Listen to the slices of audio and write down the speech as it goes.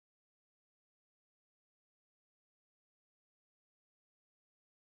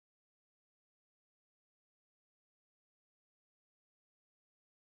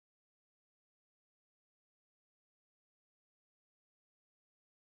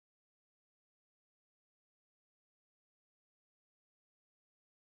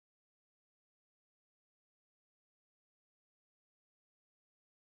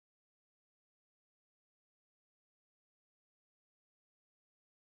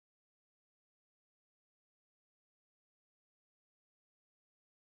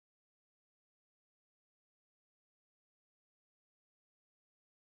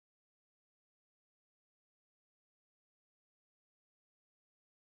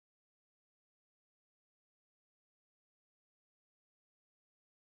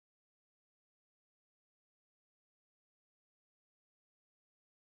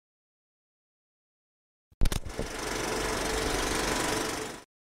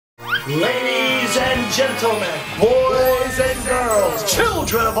Ladies and gentlemen, boys and girls,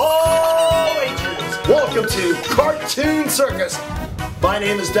 children of all ages, welcome to Cartoon Circus. My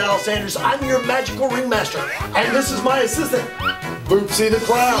name is Dal Sanders. I'm your magical ringmaster, and this is my assistant, Boopsy the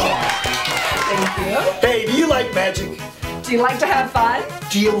Clown. Thank you. Hey, do you like magic? Do you like to have fun?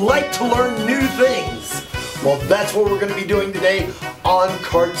 Do you like to learn new things? Well, that's what we're going to be doing today on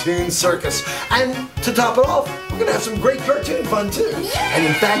Cartoon Circus. And to top it off, we're going to have some great cartoon fun too. And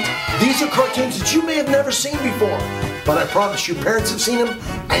in fact, these are cartoons that you may have never seen before. But I promise your parents have seen them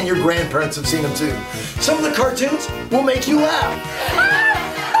and your grandparents have seen them too. Some of the cartoons will make you laugh.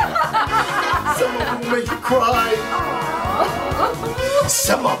 Some of them will make you cry.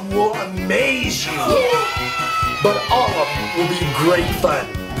 Some of them will amaze you. But all of them will be great fun.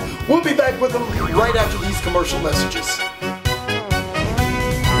 We'll be back with them right after these commercial messages.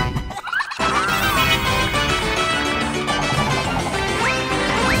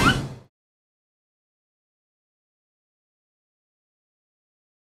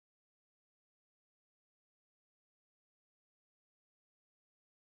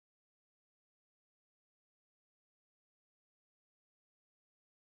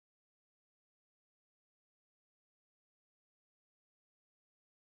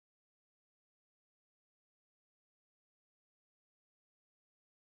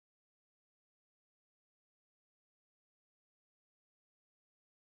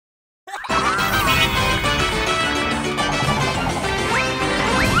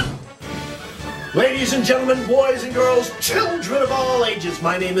 Ladies and gentlemen, boys and girls, children of all ages,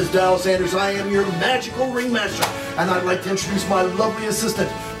 my name is Dal Sanders. I am your magical ringmaster, and I'd like to introduce my lovely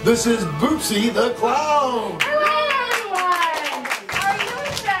assistant. This is Boopsy the Clown. Hello, everyone. How are you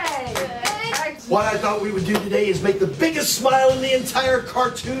doing today? What I thought we would do today is make the biggest smile in the entire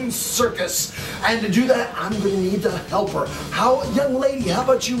Cartoon Circus. And to do that, I'm going to need a helper. Young lady, how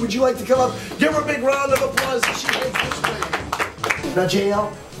about you? Would you like to come up? Give her a big round of applause as she heads this way. Now,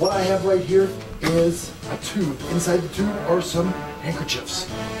 JL, what I have right here is a tube. Inside the tube are some handkerchiefs.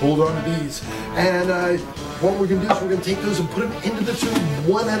 Hold on to these. And what we're going to do is we're going to take those and put them into the tube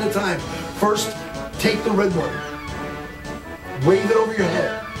one at a time. First, take the red one. Wave it over your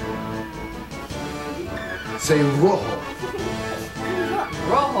head. Say rojo.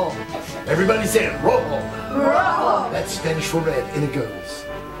 Rojo. Everybody say it. Rojo. Rojo. That's Spanish for red. And it goes.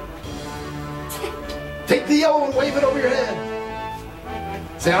 Take the yellow and wave it over your head.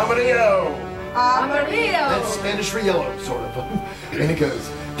 Say amarillo. Amarillo. That's Spanish for yellow, sort of. And it goes.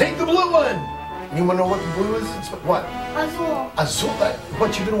 Take the blue one. Anyone know what the blue is? It's what? Azul. Azul.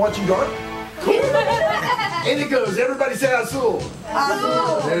 What, you've been watching Dark? Cool. And it goes. Everybody say azul.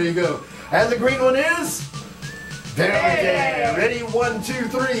 Azul. There you go. And the green one is? Verde. Ready? 1, 2,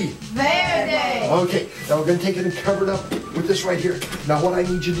 3. Verde. Okay. Now we're going to take it and cover it up with this right here. Now what I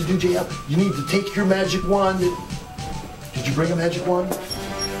need you to do, JL, you need to take your magic wand. Did you bring a magic wand?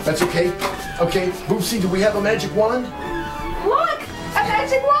 That's okay. Okay, Boopsy, do we have a magic wand? Look, a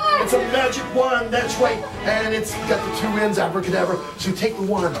magic wand. It's a magic wand, that's right. And it's got the two ends, abracadabra. So take the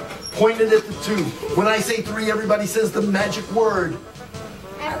wand, point it at the tube. When I say 3, everybody says the magic word.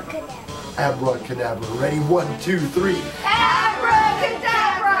 Abracadabra. Abracadabra. Ready? 1, 2, 3.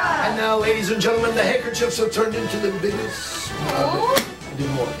 Abracadabra. And now, ladies and gentlemen, the handkerchiefs are turned into the biggest. It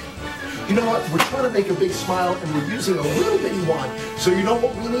didn't work. You know what? We're trying to make a big smile, and we're using a little bitty wand. So you know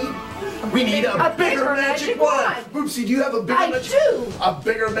what we need? We need a bigger magic wand. Boopsy, do you have a bigger magic wand? I do. A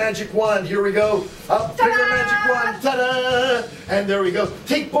bigger magic wand. Here we go. A bigger magic wand. Ta-da! And there we go.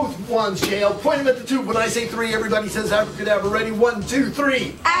 Take both wands, JL. Point them at the tube. When I say 3, everybody says abracadabra. Ready? 1, 2,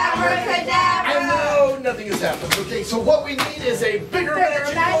 3. Abracadabra. And no, nothing has happened. Okay, so what we need is a bigger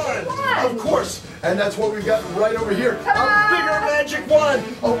magic wand. Of course. And that's what we've got right over here. A bigger magic wand.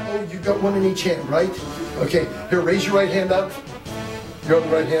 Oh, you've got one in each hand, right? Okay, here, raise your right hand up. Your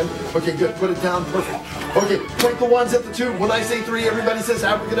other right hand. Okay, good. Put it down. Perfect. Okay, point the wands at the tube. When I say 3, everybody says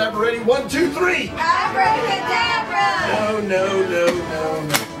abracadabra. Ready? 1, 2, 3. Abracadabra. No.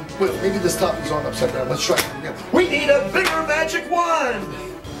 Well, maybe this top is on upside down. Let's try it again. We need a bigger magic wand.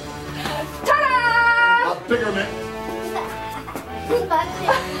 Ta-da! A bigger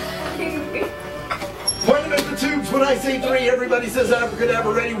Point them at the tubes. When I say 3, everybody says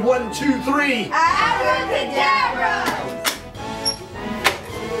abracadabra. Ready? 1, 2, 3. Abracadabra.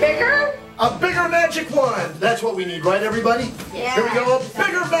 Bigger? A bigger magic wand. That's what we need, right, everybody? Yeah. Here we go. A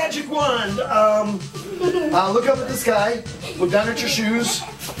bigger magic wand. Look up at the sky. Look down at your shoes.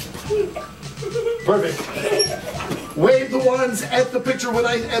 Perfect. Wave the wands at the picture when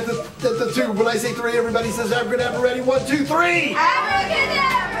at the tube. When I say 3, everybody says abracadabra. Ready? 1, 2, 3.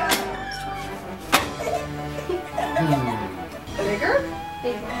 Abracadabra. Bigger?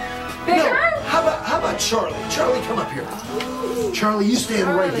 Bigger? No, how about Charlie? Charlie, come up here. Charlie, you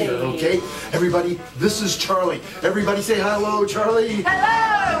stand right here, okay? Everybody, this is Charlie. Everybody say hello, Charlie.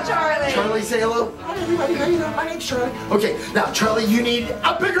 Hello, Charlie. Charlie, say hello. Hi, everybody. How you doing? My name's Charlie. Okay, now, Charlie, you need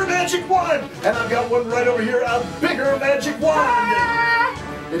a bigger magic wand. And I've got one right over here, a bigger magic wand.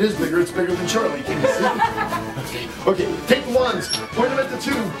 It is bigger. It's bigger than Charlie. Can you see? Okay, take the wands. Point them at the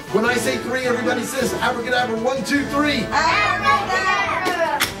two. When I say three, everybody says abracadabra. 1, 2, 3.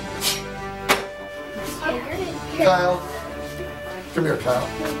 Abracadabra. Kyle. Come here, Kyle.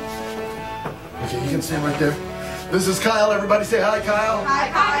 Okay, you can stand right there. This is Kyle. Everybody say hi, Kyle. Hi,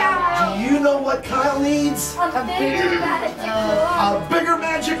 Kyle. Do you know what Kyle needs? A bigger magic wand. A bigger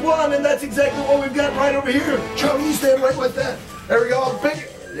magic wand, and that's exactly what we've got right over here. Charlie, you stand right like that. There we go. A bigger.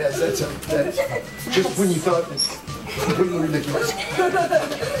 Yes, that's it. That's just when you thought it's completely ridiculous.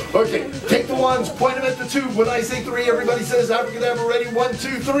 Okay, take the wands, point them at the tube. When I say three, everybody says abracadabra. Ready? 1,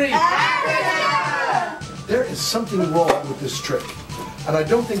 2, 3. Abracadabra. There is something wrong with this trick, and I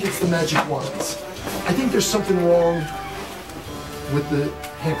don't think it's the magic wands. I think there's something wrong with the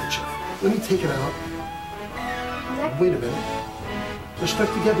handkerchief. Let me take it out. Wait a minute. They're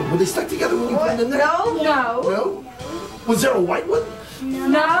stuck together. Were they stuck together when you put them in there? No. No? Was there a white one? No.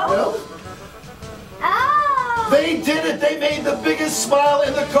 No? Oh! They did it! They made the biggest smile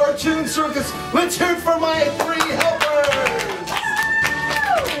in the cartoon circus! Let's hear it for my 3 helpers!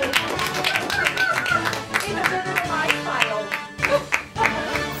 Even better than my smile.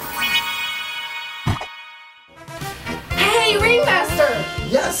 Hey, Ringmaster!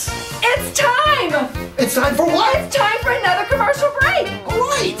 Yes! It's time! It's time for what? It's time for another commercial break! All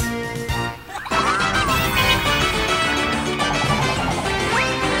right!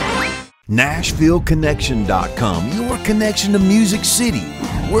 NashvilleConnection.com, your connection to Music City.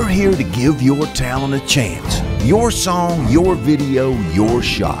 We're here to give your talent a chance. Your song, your video, your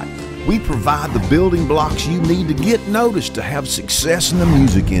shot. We provide the building blocks you need to get noticed to have success in the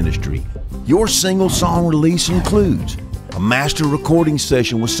music industry. Your single song release includes a master recording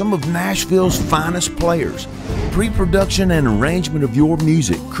session with some of Nashville's finest players, pre-production and arrangement of your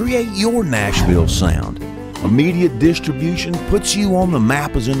music. Create your Nashville sound. Immediate distribution puts you on the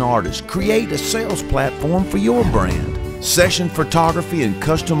map as an artist. Create a sales platform for your brand. Session photography and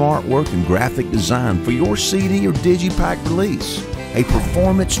custom artwork and graphic design for your CD or digipack release. A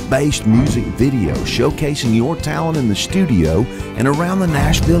performance-based music video showcasing your talent in the studio and around the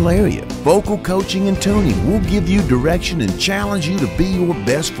Nashville area. Vocal coaching and tuning will give you direction and challenge you to be your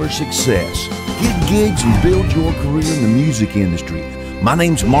best for success. Get gigs and build your career in the music industry. My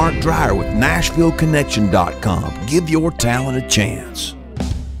name's Mark Dreyer with NashvilleConnection.com. Give your talent a chance.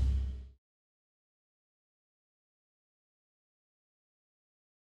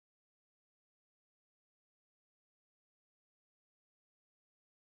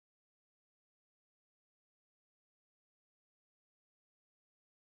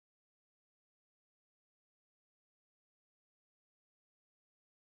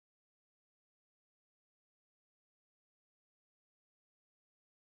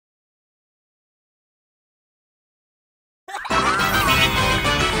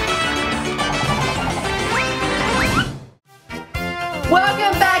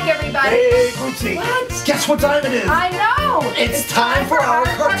 Welcome back, everybody! Hey, Bootsy! What? Guess what time it is? I know! It's time for our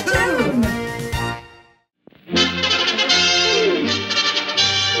cartoon!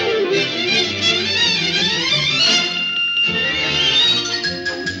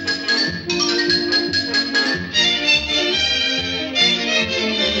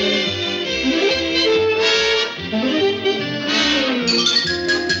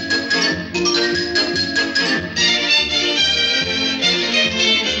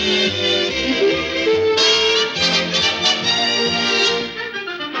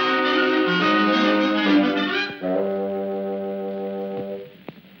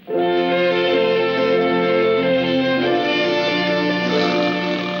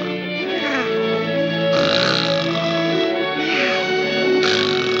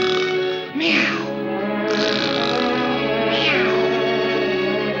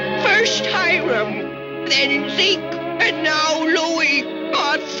 First Hiram, then Zeke, and now Louie.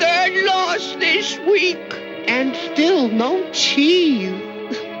 Our third loss this week. And still no cheese.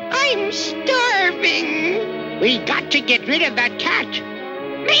 I'm starving. We got to get rid of that cat.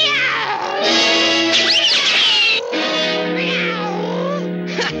 Meow! Meow!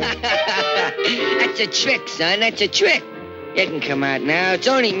 That's a trick, son. That's a trick. You can come out now. It's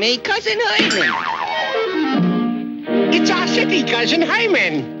only me, Cousin Hyman. It's our city cousin,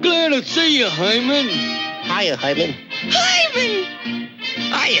 Hyman. Glad to see you, Hyman. Hiya, Hyman. Hyman!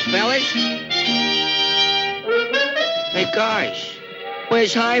 Hiya, fellas. Hey, guys.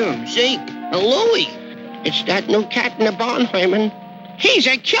 Where's Hiram, Zeke, and Louie? It's that new cat in the barn, Herman. He's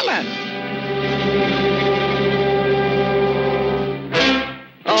a killer.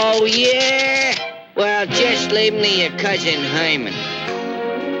 Oh, yeah? Well, just leave me your cousin Herman.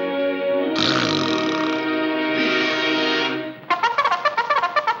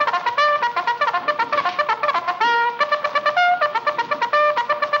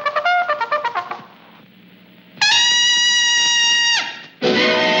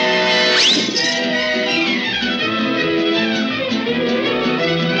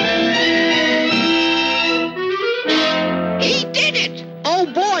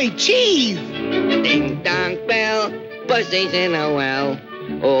 Cheese! Ding dong bell, pussy's in a well.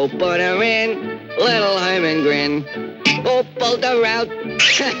 Oh, put her in, little Herman grin. Oh, pulled her out.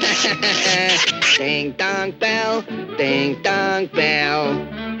 Ding dong bell, ding dong bell.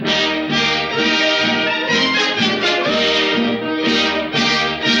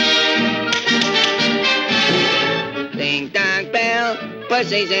 Ding dong bell,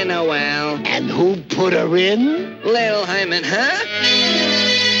 pussy's in a well. And who put her in? Little Herman, huh?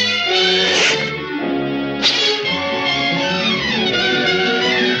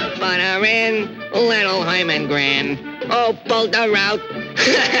 Put her in, little Herman grin. Oh, pulled her out.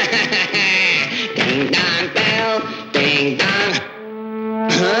 Ding dong bell, ding dong.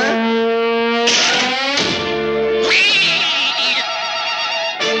 Huh?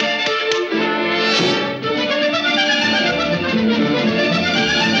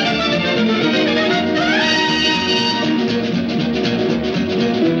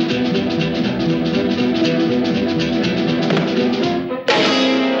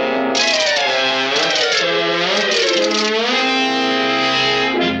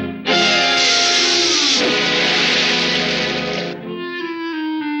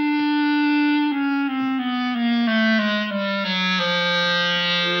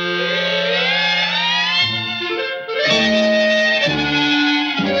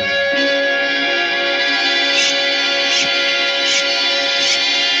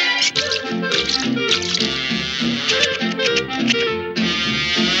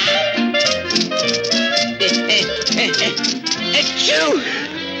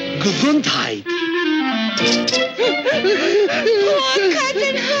 Gesundheit. Poor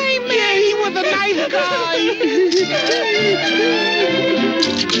cousin Herman. Yeah, he was a nice guy.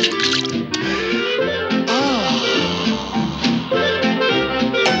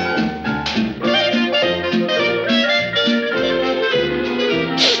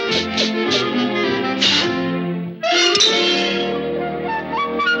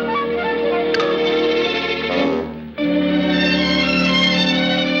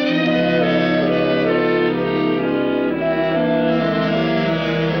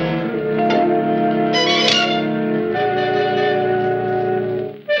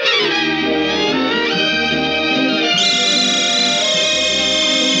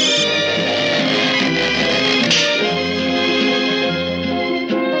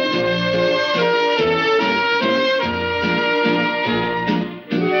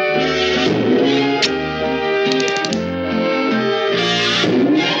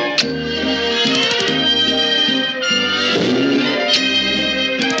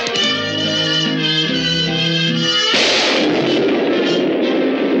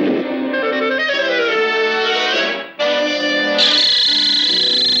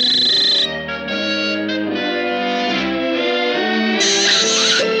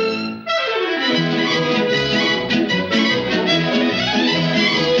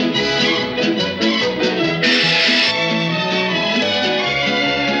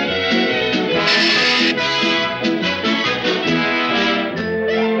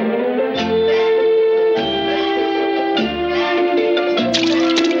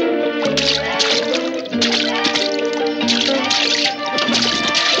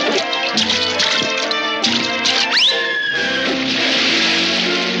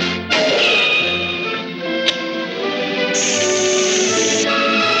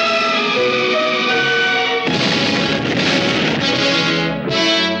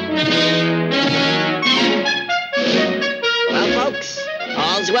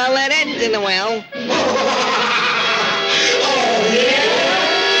 Well, that ends in a well.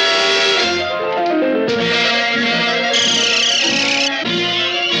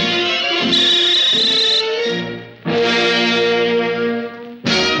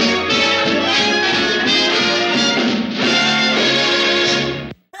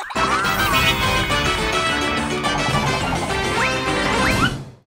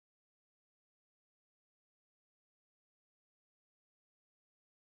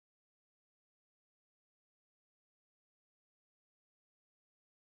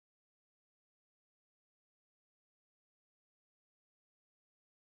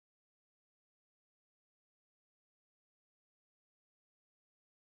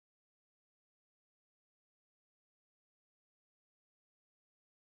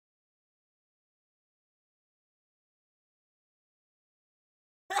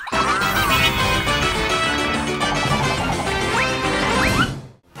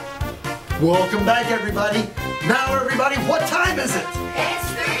 Welcome back, everybody. Now, everybody, what time is it?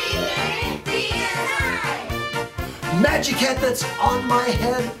 It's 3 p.m. Magic Hat that's on my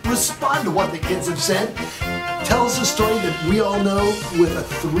head, respond to what the kids have said. Tell us a story that we all know with a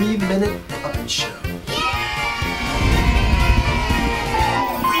 3-minute puppet show.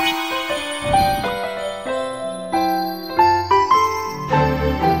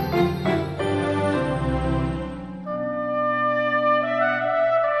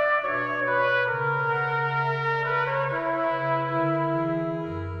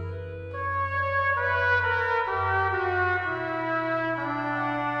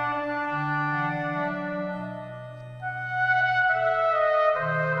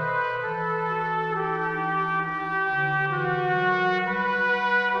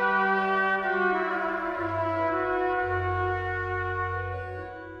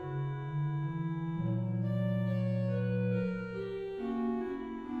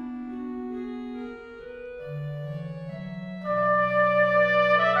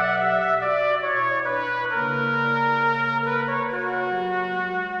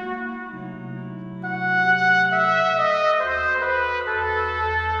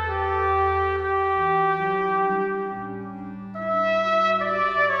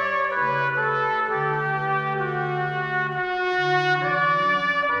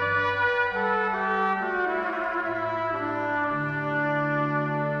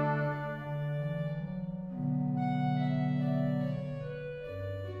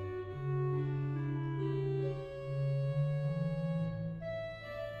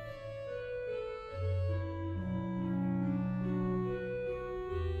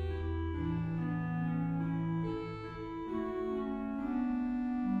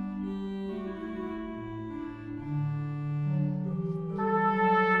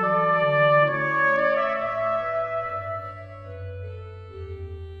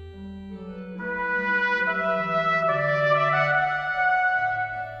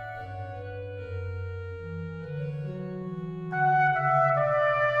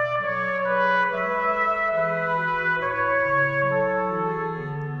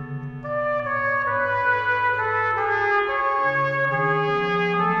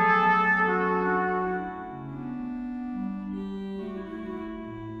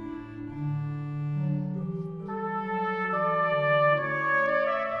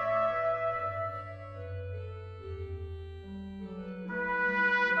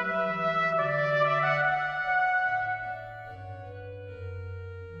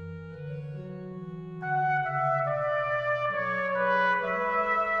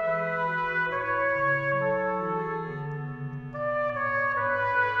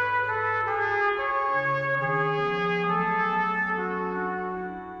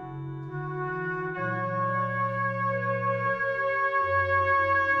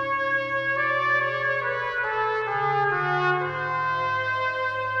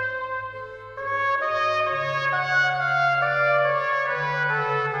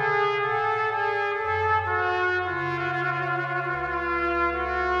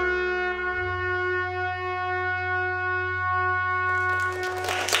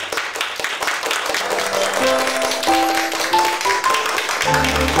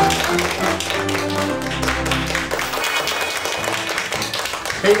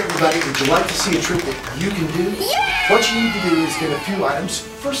 Hey everybody, would you like to see a trick that you can do? Yeah! What you need to do is get a few items.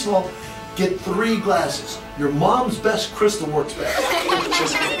 First of all, get 3 glasses. Your mom's best crystal works best.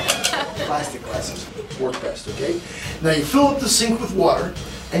 Just kidding. Plastic glasses work best, okay? Now you fill up the sink with water,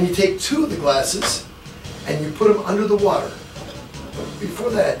 and you take 2 of the glasses, and you put them under the water. But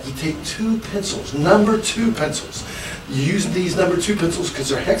before that, you take 2 pencils, number 2 pencils. You use these number 2 pencils because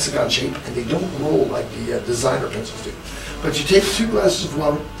they're hexagon shaped and they don't roll like the designer pencils do. But you take 2 glasses of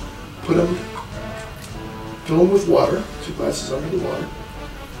water, put them, fill them with water, 2 glasses under the water,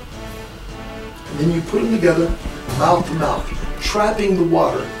 and then you put them together mouth to mouth, trapping the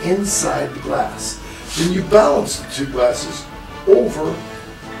water inside the glass. Then you balance the 2 glasses over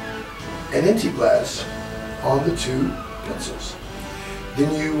an empty glass on the 2 pencils.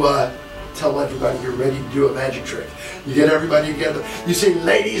 Then you tell everybody you're ready to do a magic trick. You get everybody together. You say,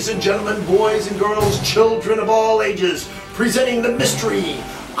 ladies and gentlemen, boys and girls, children of all ages, presenting the mystery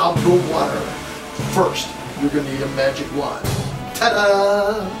of the water. First, you're going to need a magic wand.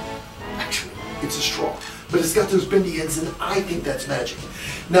 Ta-da! Actually, it's a straw, but it's got those bendy ends, and I think that's magic.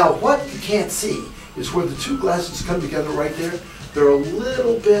 Now, what you can't see is where the 2 glasses come together right there. They're a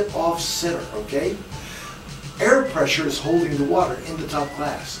little bit off center, okay? Air pressure is holding the water in the top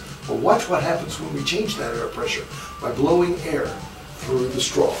glass. But watch what happens when we change that air pressure by blowing air through the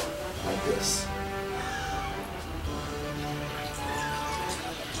straw, like this.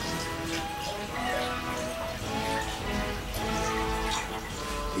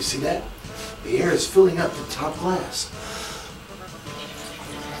 You see that? The air is filling up the top glass.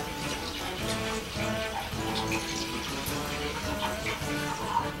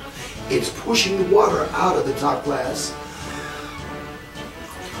 It's pushing the water out of the top glass.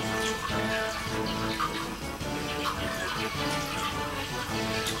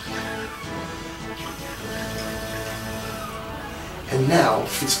 And now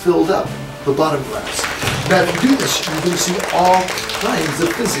it's filled up the bottom glass. Now if you do this, you're going to see all kinds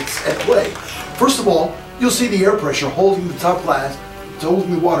of physics at play. First of all, you'll see the air pressure holding the top glass,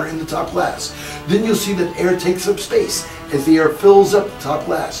 holding the water in the top glass. Then you'll see that air takes up space as the air fills up the top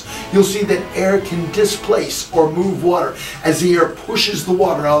glass. You'll see that air can displace or move water as the air pushes the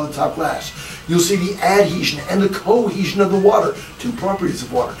water out of the top glass. You'll see the adhesion and the cohesion of the water, two properties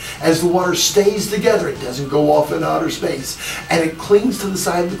of water. As the water stays together, it doesn't go off in outer space, and it clings to the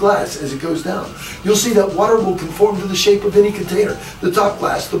side of the glass as it goes down. You'll see that water will conform to the shape of any container, the top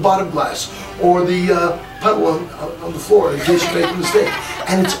glass, the bottom glass, or the puddle on the floor in case you make a mistake.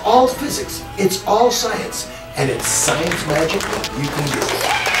 And it's all physics, it's all science, and it's science magic that you can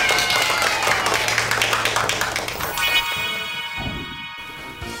do.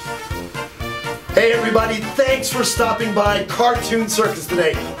 Hey everybody, thanks for stopping by Cartoon Circus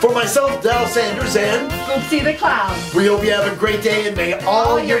today. For myself, Dal Sanders, and Oopsie the Clown. we hope you have a great day, and may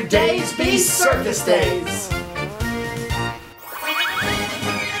all your days be circus days.